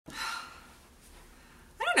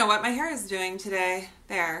know what my hair is doing today.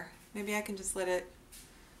 There. Maybe I can just let it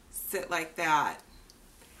sit like that.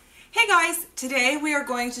 Hey guys, today we are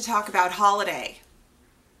going to talk about holiday.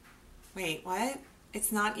 Wait, what?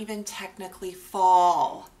 It's not even technically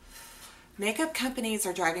fall. Makeup companies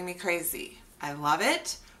are driving me crazy. I love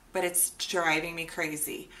it, but it's driving me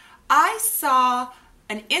crazy. I saw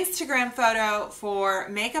an Instagram photo for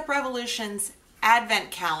Makeup Revolution's Advent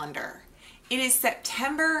calendar. It is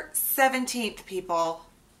September 17th, people.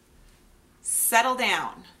 Settle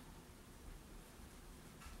down.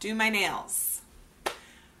 Do my nails.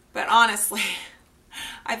 But honestly,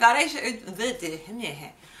 I thought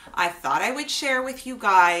I would share with you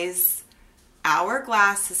guys.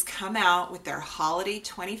 Hourglass has come out with their Holiday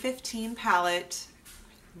 2015 palette.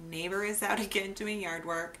 Neighbor is out again doing yard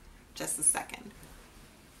work. Just a second.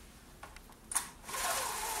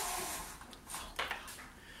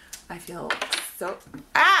 I feel so...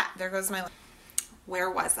 there goes my... Where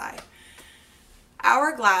was I?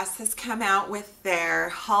 Hourglass has come out with their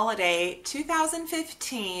Holiday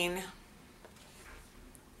 2015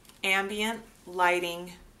 Ambient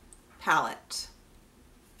Lighting Palette.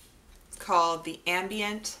 It's called the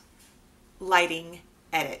Ambient Lighting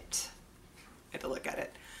Edit. I had to look at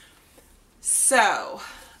it. So,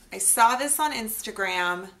 I saw this on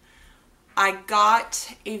Instagram. I got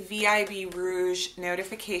a VIB Rouge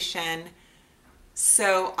notification,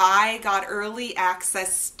 so I got early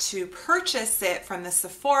access to purchase it from the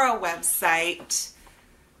Sephora website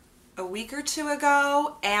a week or two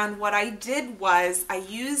ago, and what I did was I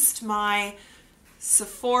used my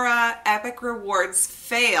Sephora Epic Rewards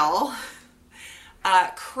fail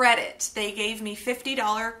credit. They gave me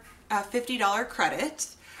 $50 credit.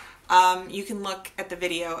 You can look at the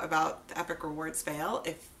video about the Epic Rewards fail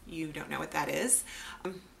if you don't know what that is.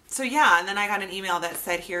 So yeah, and then I got an email that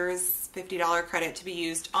said here's $50 credit to be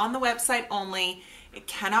used on the website only. It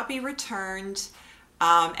cannot be returned,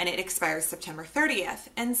 and it expires September 30th.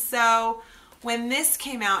 And so when this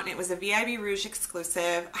came out and it was a VIB Rouge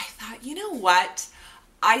exclusive, I thought, you know what?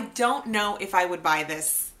 I don't know if I would buy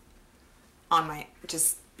this on my,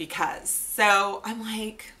 just because. So I'm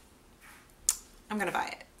like, I'm gonna buy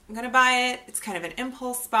it. I'm gonna buy it. It's kind of an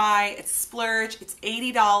impulse buy. It's splurge. It's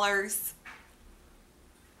 $80.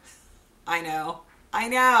 I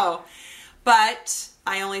know, but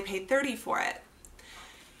I only paid $30 for it.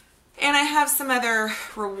 And I have some other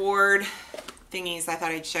reward thingies I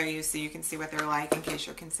thought I'd show you so you can see what they're like in case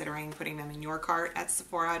you're considering putting them in your cart at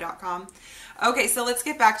Sephora.com. Okay, so let's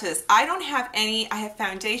get back to this. I don't have any. I have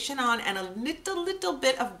foundation on and a little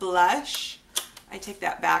bit of blush. I take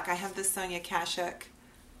that back. I have the Sonia Kashuk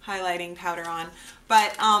highlighting powder on,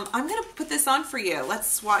 but I'm gonna put this on for you.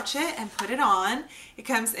 Let's swatch it and put it on. It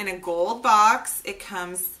comes in a gold box. It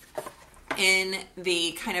comes in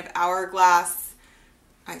the kind of Hourglass,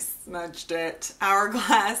 I smudged it,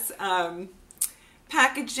 Hourglass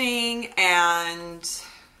packaging, and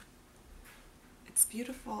it's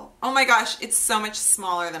beautiful. Oh my gosh, it's so much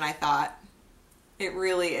smaller than I thought. It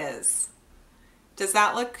really is. Does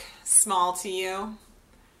that look small to you?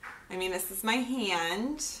 I mean, this is my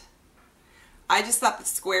hand. I just thought the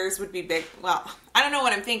squares would be big. Well, I don't know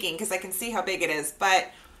what I'm thinking because I can see how big it is, but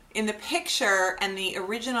in the picture and the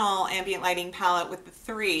original ambient lighting palette with the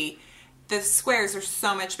 3, the squares are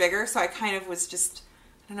so much bigger, so I kind of was just,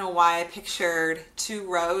 I don't know why I pictured 2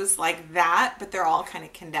 rows like that, but they're all kind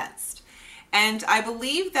of condensed. And I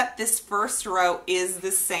believe that this first row is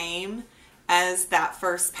the same as that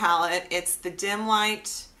first palette. It's the dim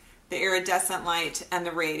light, the iridescent light, and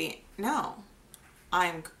the radiant. No,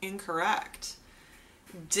 I'm incorrect.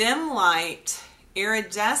 Dim light,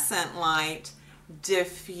 iridescent light,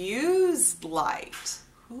 diffused light.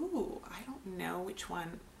 Ooh, I don't know which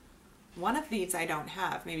one. One of these I don't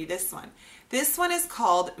have. Maybe this one. This one is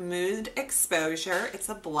called Mood Exposure. It's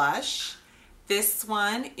a blush. This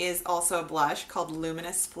one is also a blush called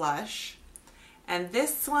Luminous Flush. And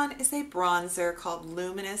this one is a bronzer called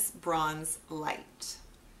Luminous Bronze Light.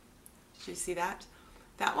 Did you see that?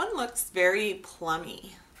 That one looks very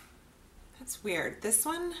plummy. That's weird. This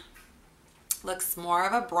one looks more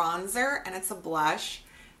of a bronzer and it's a blush.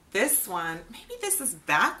 This one, maybe this is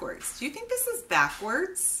backwards. Do you think this is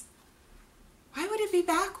backwards? Why would it be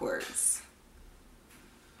backwards?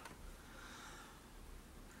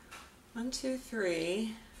 1, 2,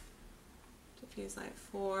 3. Diffuse light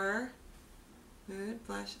 4. Mood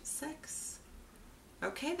blush 6.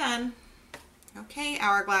 Okay then. Okay,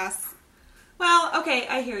 Hourglass. Well, okay,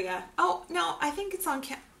 I hear ya. Oh, no, I think it's on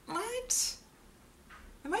what?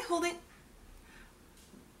 Am I holding?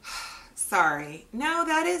 Sorry. No,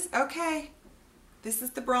 that is, okay. This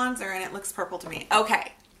is the bronzer and it looks purple to me.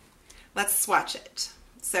 Okay, let's swatch it.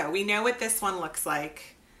 So we know what this one looks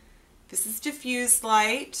like. This is diffused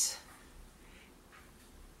light.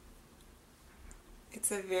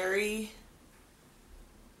 It's a very,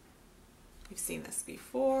 you've seen this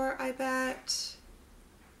before, I bet.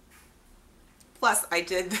 Plus I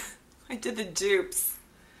did the dupes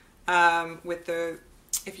with the,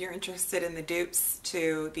 if you're interested in the dupes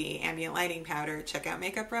to the ambient lighting powder, check out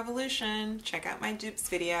Makeup Revolution, check out my dupes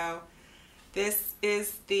video. This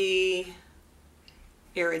is the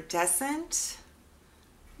iridescent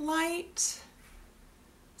light.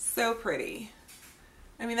 So pretty.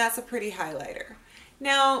 I mean, that's a pretty highlighter.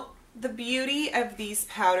 Now, the beauty of these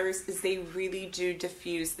powders is they really do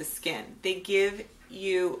diffuse the skin. They give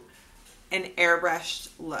you an airbrushed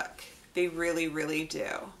look. They really, really do.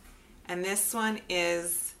 And this one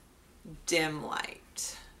is dim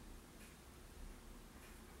light.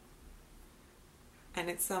 And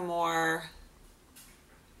it's a more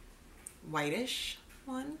whitish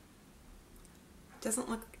one. Doesn't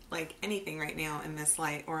look like anything right now in this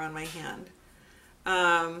light or on my hand.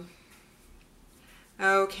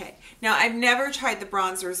 Okay, now I've never tried the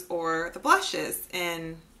bronzers or the blushes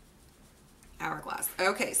in Hourglass.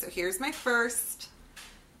 Okay, so here's my first.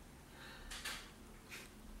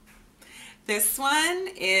 This one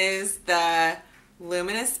is the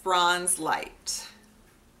Luminous Bronze Light.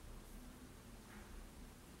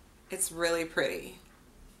 It's really pretty.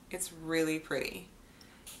 It's really pretty.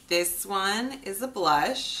 This one is a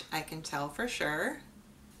blush, I can tell for sure.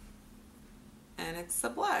 And it's a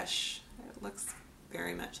blush. It looks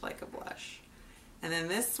very much like a blush. And then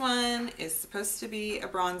this one is supposed to be a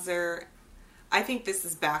bronzer. I think this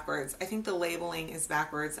is backwards. I think the labeling is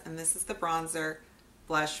backwards, and this is the bronzer,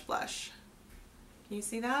 blush, blush. Can you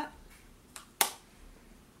see that?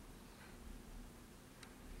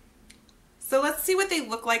 So let's see what they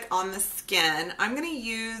look like on the skin. I'm gonna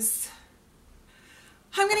use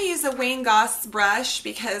a Wayne Goss brush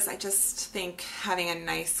because I just think having a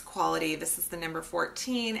nice quality, this is the number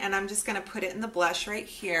 14, and I'm just gonna put it in the blush right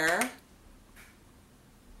here.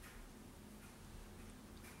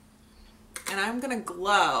 And I'm gonna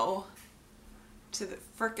glow to the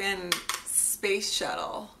frickin' space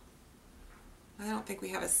shuttle. I don't think we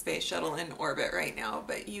have a space shuttle in orbit right now,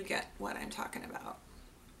 but you get what I'm talking about.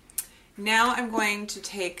 Now I'm going to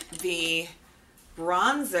take the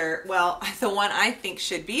bronzer, well, the one I think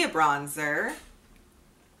should be a bronzer.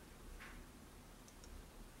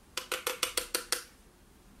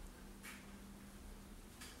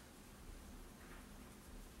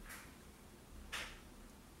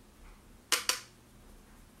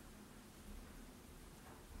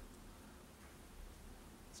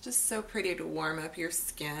 It's just so pretty to warm up your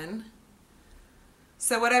skin.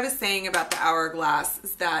 So what I was saying about the Hourglass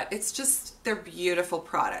is that it's just, they're beautiful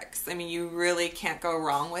products. I mean, you really can't go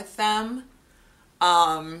wrong with them.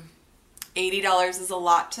 $80 is a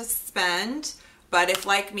lot to spend, but if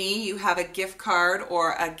like me, you have a gift card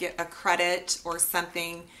or a credit or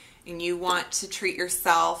something and you want to treat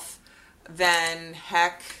yourself, then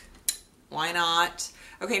heck, why not?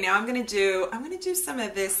 Okay, now I'm gonna do some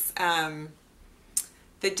of this,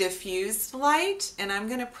 the diffused light, and I'm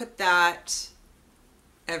gonna put that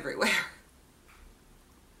everywhere.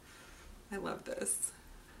 I love this.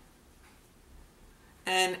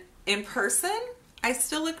 And in person, I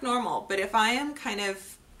still look normal, but if I am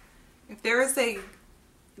if there is a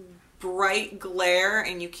bright glare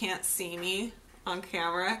and you can't see me on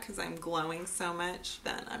camera because I'm glowing so much,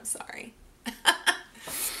 then I'm sorry.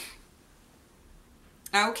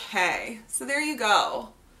 Okay, so there you go.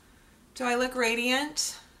 Do I look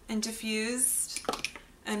radiant and diffused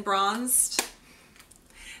and bronzed?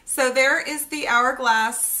 So there is the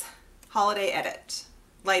Hourglass Holiday Edit,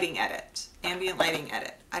 Lighting Edit, Ambient Lighting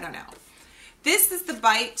Edit. I don't know. This is the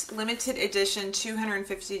Bite Limited Edition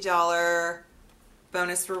 $250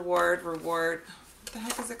 bonus reward. What the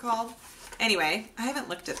heck is it called? Anyway, I haven't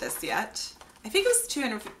looked at this yet. I think it was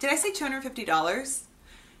did I say $250?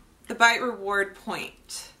 The Bite Reward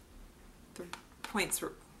Point. The points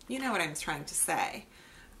were, you know what I'm trying to say.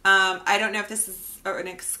 I don't know if this is an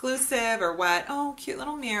exclusive or what. Oh, cute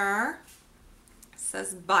little mirror. It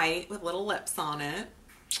says Bite with little lips on it.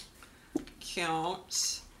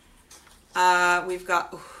 Cute. We've got,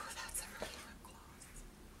 oh, that's a really lip gloss.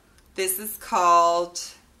 This is called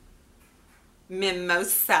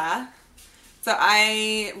Mimosa. So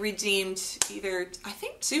I redeemed either, I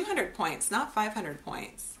think 200 points, not 500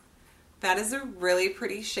 points. That is a really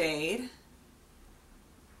pretty shade.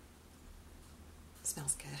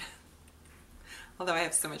 Smells good. Although I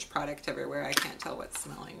have so much product everywhere, I can't tell what's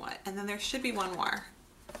smelling what. And then there should be one more.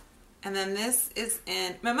 And then this is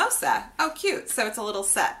in Mimosa. Oh, cute. So it's a little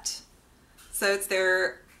set. So it's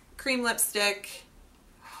their cream lipstick,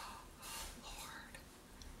 Lord,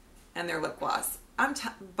 and their lip gloss.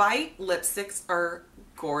 Bite lipsticks are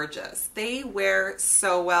gorgeous. They wear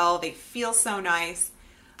so well. They feel so nice.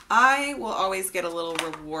 I will always get a little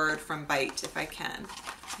reward from Bite if I can.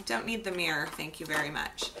 I don't need the mirror, thank you very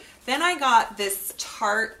much. Then I got this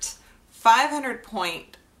Tarte 500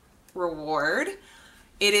 point reward.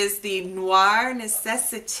 It is the Noir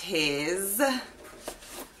Necessities.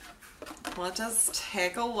 Let us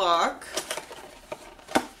take a look.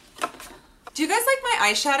 Do you guys like my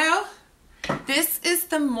eyeshadow? This is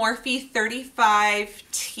the Morphe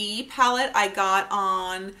 35T palette I got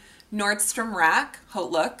on Nordstrom Rack. Oh,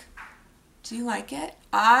 look. Do you like it?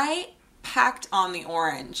 I packed on the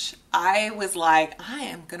orange. I was like, I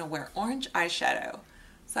am going to wear orange eyeshadow.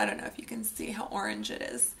 So I don't know if you can see how orange it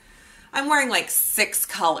is. I'm wearing like 6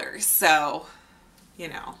 colors, so, you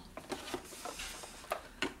know.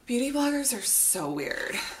 Beauty bloggers are so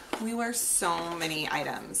weird. We wear so many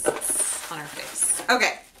items on our face.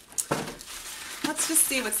 Okay. Let's just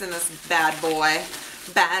see what's in this bad boy.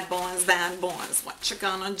 Bad boys, what you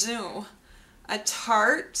gonna do? A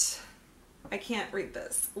Tarte, I can't read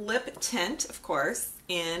this, lip tint, of course,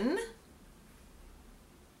 in,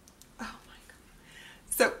 oh my God.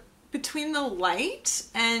 So between the light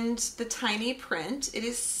and the tiny print, it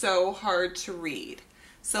is so hard to read.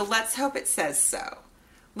 So let's hope it says so.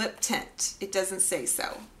 Lip tint, it doesn't say so.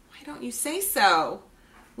 Why don't you say so?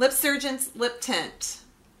 Lip Surgeon's lip tint.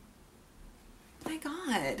 My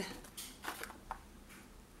God.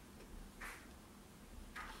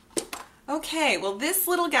 Okay, well this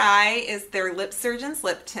little guy is their Lip Surgeon's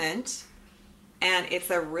lip tint, and it's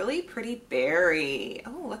a really pretty berry.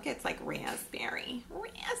 Oh, look, it's like raspberry.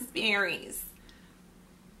 Raspberries.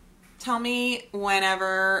 Tell me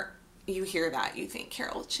whenever you hear that you think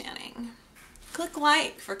Carol Channing. Click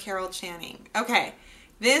like for Carol Channing. Okay,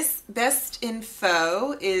 this Best in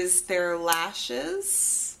Faux is their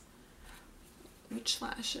lashes. Which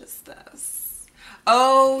lash is this?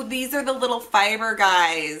 Oh, these are the little fiber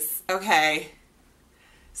guys. Okay.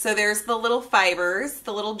 So there's the little fibers,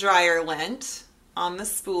 the little dryer lint on the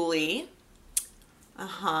spoolie.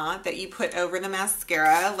 That you put over the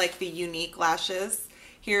mascara, like the unique lashes.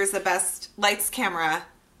 Here's a Best Lights Camera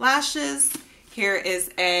lashes. Here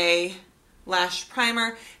is a lash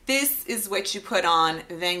primer. This is what you put on,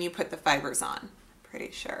 then you put the fibers on. Pretty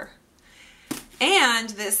sure. And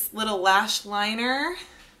this little lash liner,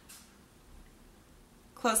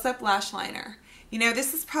 close-up lash liner. You know,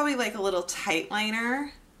 this is probably like a little tight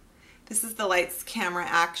liner. This is the Lights Camera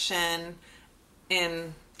Action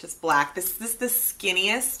in just black. This is the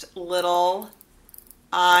skinniest little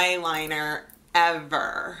eyeliner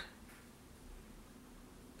ever.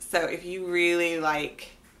 So if you really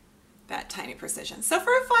like that tiny precision. So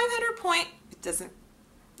for a 500 point, it doesn't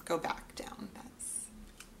go back down.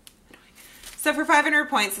 So for 500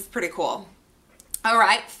 points, it's pretty cool. All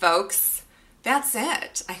right, folks, that's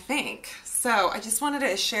it, I think. So I just wanted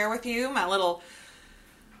to share with you my little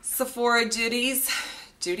Sephora doohickeys,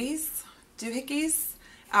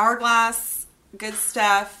 Hourglass, good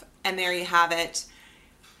stuff, and there you have it.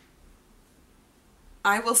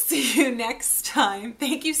 I will see you next time.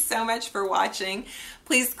 Thank you so much for watching.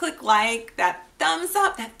 Please click like, that thumbs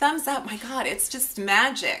up, my God, it's just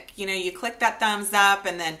magic. You know, you click that thumbs up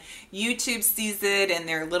and then YouTube sees it and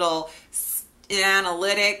their little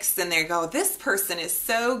analytics and they go, this person is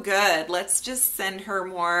so good. Let's just send her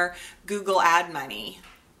more Google ad money.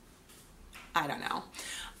 I don't know.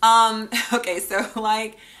 Okay, so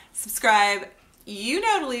like, subscribe, you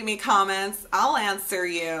know to leave me comments. I'll answer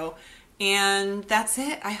you. And that's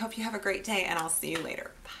it. I hope you have a great day and I'll see you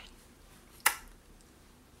later. Bye.